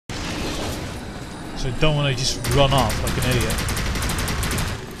So I don't want to just run off like an idiot.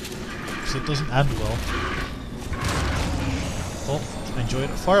 Because it doesn't end well. Oh, enjoy it.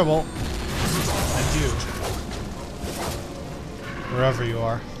 Fireball. And you. Wherever you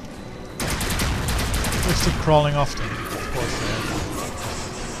are. We're still crawling off them. Of course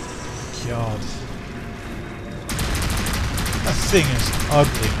they are. God. That thing is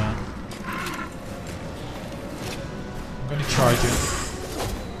ugly, man. I'm gonna charge him.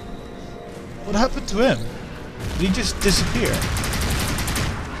 What happened to him? Did he just disappear?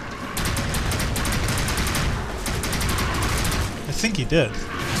 I think he did.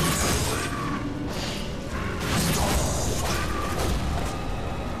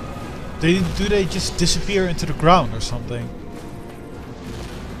 Do they just disappear into the ground or something?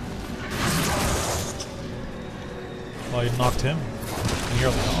 Well, you knocked him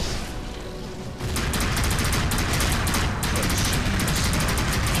nearly off.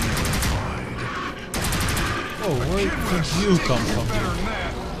 Oh, where did you come from?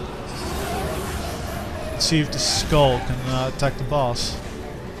 Let's see if the skull can attack the boss.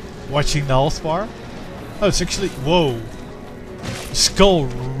 Watching the health bar? Oh, it's actually... Whoa! The skull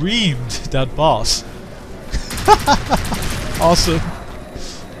reamed that boss. Awesome.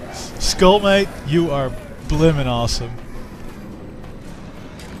 Skull mate, you are blimmin' awesome.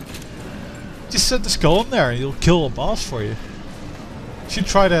 Just set the skull in there and you'll kill a boss for you. Should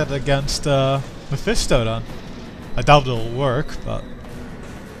try that against Mephisto then. I doubt it'll work, but...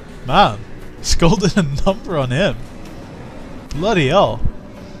 Man, Skull did a number on him. Bloody hell.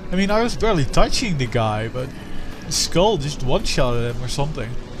 I mean, I was barely touching the guy, but the Skull just one-shotted him or something.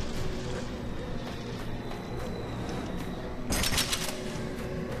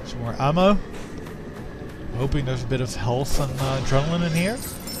 Some more ammo. I'm hoping there's a bit of health and adrenaline in here.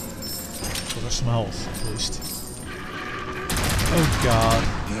 Well, there's some health, at least. Oh god.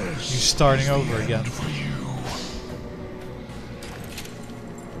 You're starting over again.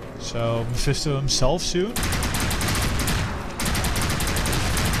 So, Mephisto himself soon?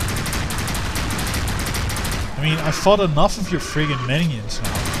 I mean, I fought enough of your friggin' minions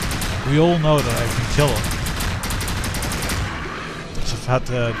now. We all know that I can kill them. Which I've had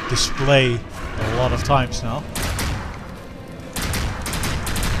to display a lot of times now.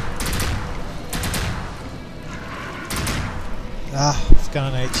 Ah, I've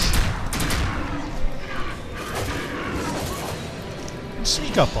got an H. Don't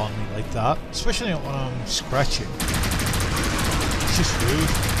sneak up on me like that, especially when I'm scratching. It's just rude.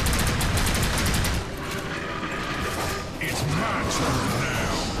 It's my turn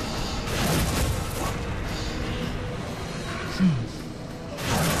now.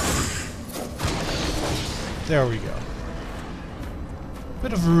 There we go.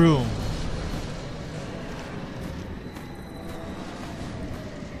 Bit of room.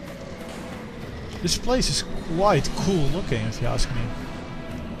 This place is quite cool looking, if you ask me.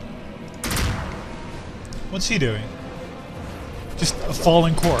 What's he doing? Just a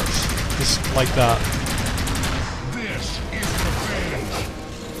falling corpse. Just like that. This is revenge.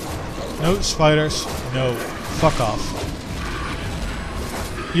 No spiders. No. Fuck off.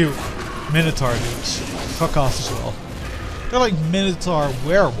 You. Minotaur dudes. Fuck off as well. They're like Minotaur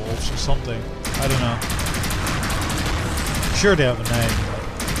werewolves or something. I don't know. I'm sure they have a name.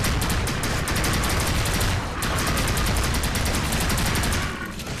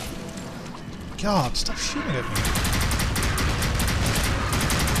 God, stop shooting at me.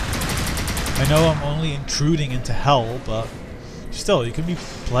 I know I'm only intruding into hell, but still, you can be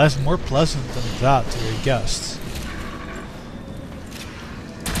more pleasant than that to your guests.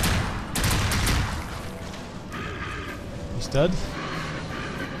 He's dead.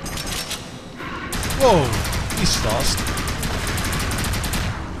 Whoa, he's fast.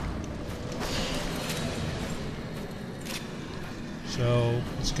 So,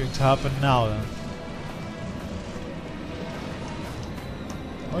 what's going to happen now then?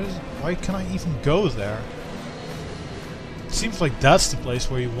 Why can I even go there? It seems like that's the place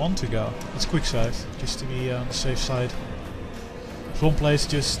where you want to go. Let's quick save, just to be on the safe side. There's one place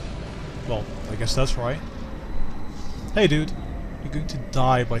just... well, I guess that's right. Hey dude, you're going to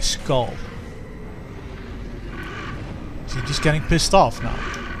die by skull. So you're just getting pissed off now.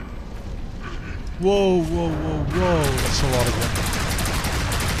 Whoa, whoa, whoa, whoa, that's a lot of them.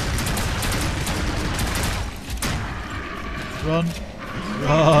 Run.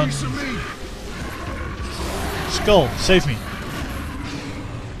 Run. Skull, save me.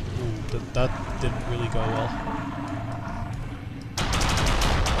 Ooh, that didn't really go well.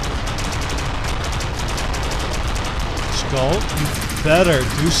 Skull, you better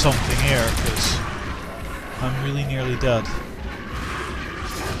do something here, because I'm really nearly dead.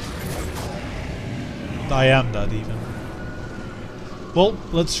 I am dead even. Well,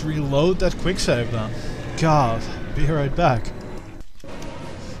 let's reload that quick save then. God, be right back.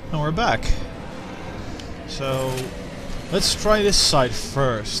 And we're back. So, let's try this side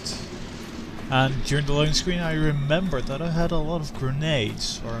first. And during the loading screen I remembered that I had a lot of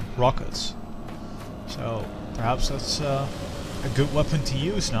grenades, or rockets. So, perhaps that's a good weapon to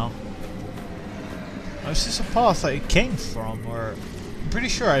use now. Now, is this a path I came from, or... I'm pretty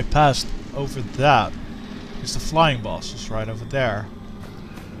sure I passed over that. Because the flying boss is right over there.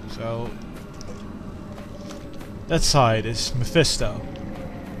 So... that side is Mephisto.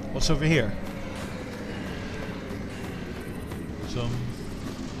 What's over here? Some...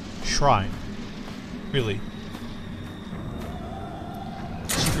 shrine. Really?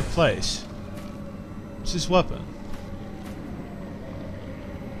 Secret place. What's this weapon?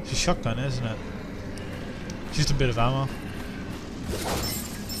 It's a shotgun, isn't it? Just a bit of ammo.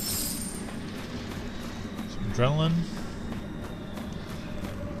 Some adrenaline.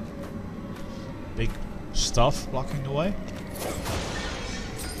 Big stuff blocking the way.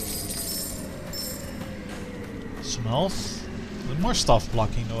 Some health. With more stuff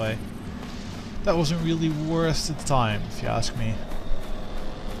blocking the way. That wasn't really worth the time, if you ask me.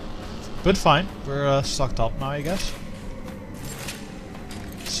 But fine, we're stocked up now, I guess.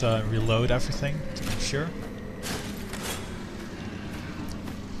 Let's reload everything to make sure.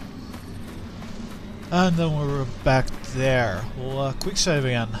 And then we're back there. We'll quick save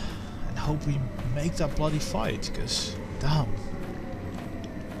again and hope we make that bloody fight, because damn.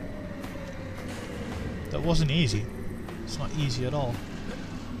 That wasn't easy. It's not easy at all.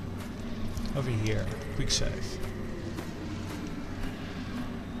 Over here, quick save.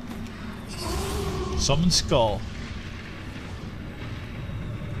 Summon Skull.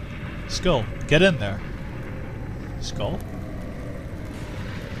 Skull, get in there. Skull?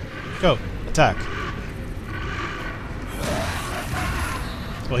 Go, attack.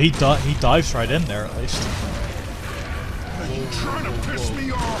 Well, he dives right in there at least. Are you trying to piss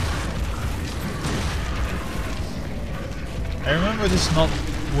me off? I remember this not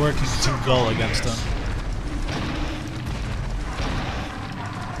working too well against them.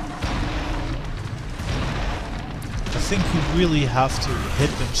 I think you really have to hit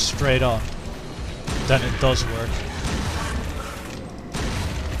them straight on. Then it does work.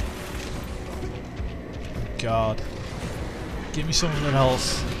 God. Give me some of that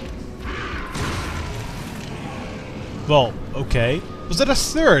health. Well, okay. Was that a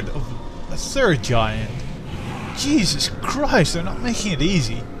third giant? Jesus Christ, they're not making it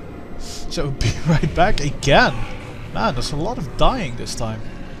easy. So be right back again. Man, there's a lot of dying this time.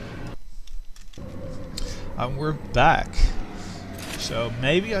 And we're back. So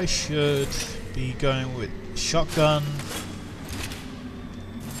maybe I should be going with shotgun.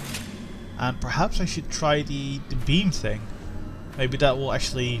 And perhaps I should try the beam thing. Maybe that will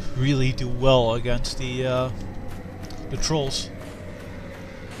actually really do well against the trolls.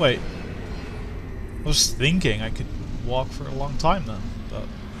 Wait. I was thinking I could walk for a long time then, but...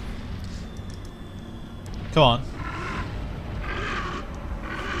 Come on.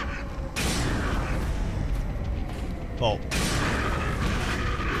 Well...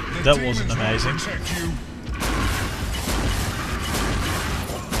 that wasn't amazing.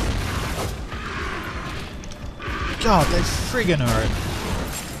 God, they friggin' hurt.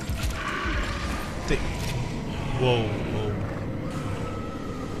 They... Whoa,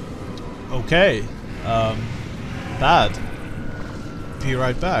 whoa. Okay. Bad. Be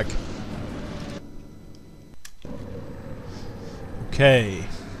right back. Okay.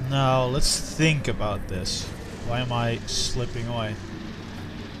 Now, let's think about this. Why am I slipping away?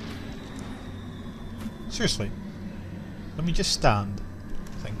 Seriously. Let me just stand.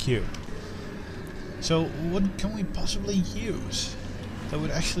 Thank you. So, what can we possibly use that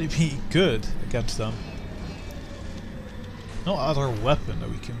would actually be good against them? No other weapon that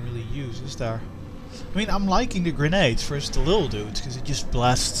we can really use, is there? I mean, I'm liking the grenades versus the little dudes, because it just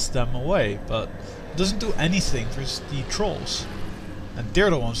blasts them away, but it doesn't do anything versus the trolls. And they're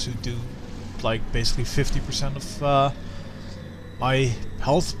the ones who do, like, basically 50% of my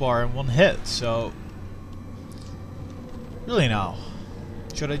health bar in one hit, so... Really now?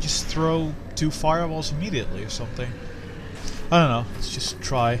 Should I just throw 2 fireballs immediately or something? I don't know, let's just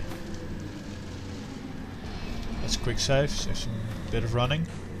try. Let's quick save some bit of running.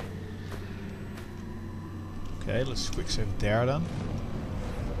 Okay, let's quick save there then.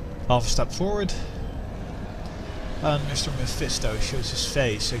 Half a step forward. And Mr. Mephisto shows his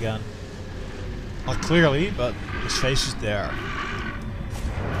face again. Not clearly, but his face is there.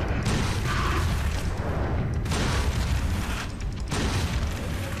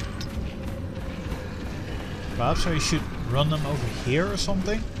 Perhaps I should run them over here or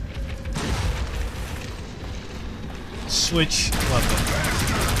something? Switch weapon.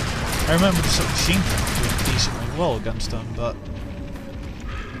 I remember the submachine gun doing decently well against them, but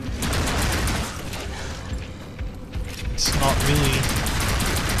it's not really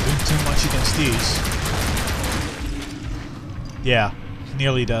doing too much against these. Yeah,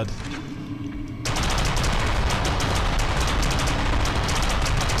 nearly dead.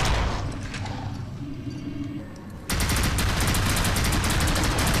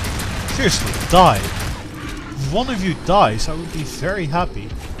 Seriously, die. If one of you dies, I would be very happy.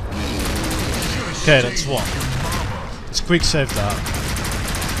 Okay, that's one. Let's quick save that.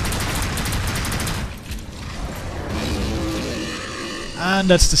 And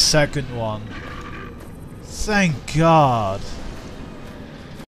that's the second one. Thank God.